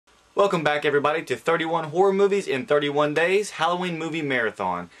Welcome back everybody to 31 Horror Movies in 31 Days Halloween Movie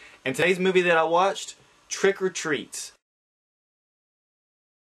Marathon. And today's movie that I watched, Trick or Treats.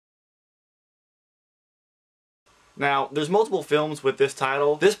 Now, there's multiple films with this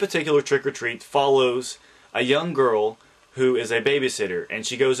title. This particular Trick or Treat follows a young girl who is a babysitter, and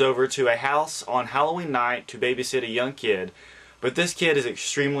she goes over to a house on Halloween night to babysit a young kid. But this kid is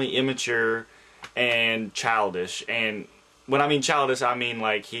extremely immature and childish, and when I mean childish, I mean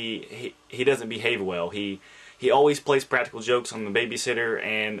like he doesn't behave well. He always plays practical jokes on the babysitter,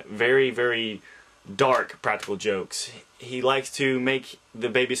 and very dark practical jokes. He likes to make the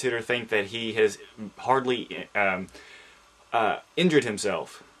babysitter think that he has hardly injured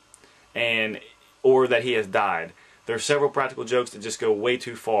himself, or that he has died. There are several practical jokes that just go way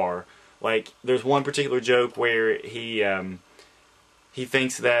too far. Like there's one particular joke where he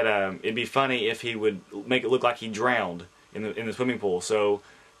thinks that it'd be funny if he would make it look like he drowned in the swimming pool. So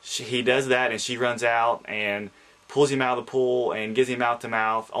he does that, and she runs out and pulls him out of the pool and gives him mouth to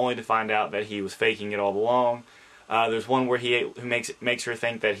mouth, only to find out that he was faking it all along. There's one where he makes her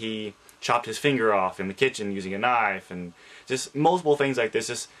think that he chopped his finger off in the kitchen using a knife, and just multiple things like this.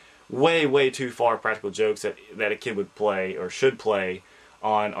 Just way too far practical jokes that a kid would play or should play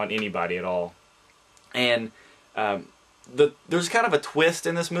on anybody at all. And there's kind of a twist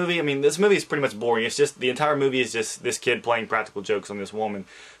in this movie. I mean, this movie is pretty much boring. It's just, the entire movie is just this kid playing practical jokes on this woman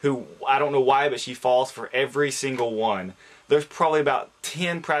who, I don't know why, but she falls for every single one. There's probably about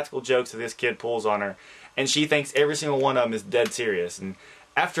 10 practical jokes that this kid pulls on her, and she thinks every single one of them is dead serious. And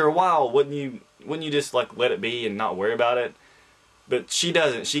after a while, wouldn't you just like let it be and not worry about it? But she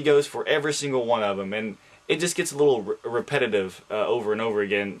doesn't. She goes for every single one of them, and it just gets a little repetitive over and over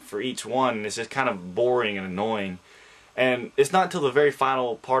again for each one, and it's just kind of boring and annoying. And it's not until the very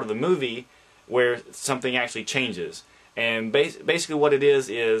final part of the movie where something actually changes. And basically what it is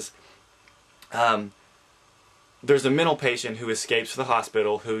there's a mental patient who escapes the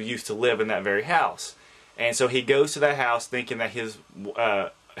hospital who used to live in that very house. And so he goes to that house thinking that his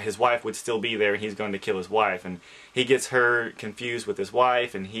wife would still be there, and he's going to kill his wife. And he gets her confused with his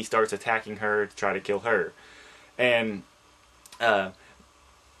wife, and he starts attacking her to try to kill her. And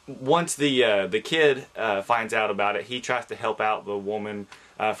once the kid finds out about it, he tries to help out the woman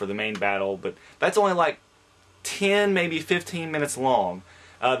for the main battle, but that's only like 10, maybe 15 minutes long.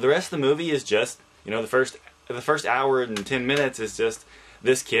 The rest of the movie is just, the first hour and 10 minutes is just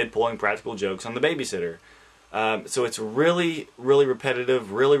this kid pulling practical jokes on the babysitter. So it's really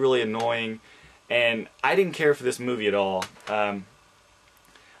repetitive, really annoying, and I didn't care for this movie at all.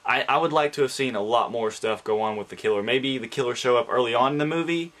 I would like to have seen a lot more stuff go on with the killer. Maybe the killer show up early on in the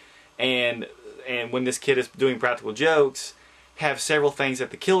movie, and when this kid is doing practical jokes, have several things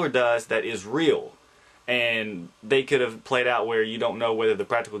that the killer does that is real. And they could have played out where you don't know whether the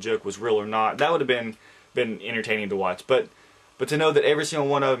practical joke was real or not. That would have been entertaining to watch. But to know that every single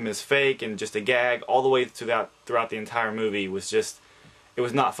one of them is fake and just a gag all the way throughout the entire movie was just, it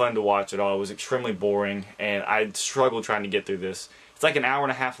was not fun to watch at all. It was extremely boring, and I struggled trying to get through this. It's like an hour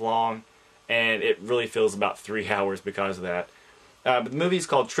and a half long, and it really feels about 3 hours because of that. But the movie is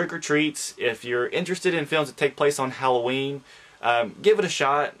called Trick or Treats. If you're interested in films that take place on Halloween, give it a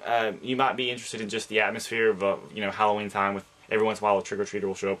shot. You might be interested in just the atmosphere of Halloween time, with every once in a while a trick-or-treater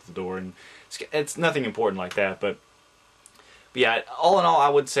will show up at the door, and it's nothing important like that. But yeah, all in all, I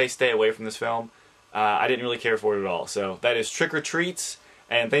would say stay away from this film. I didn't really care for it at all. So that is Trick or Treats.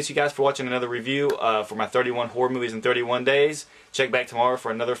 And thanks you guys for watching another review for my 31 horror movies in 31 days. Check back tomorrow for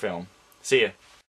another film. See ya.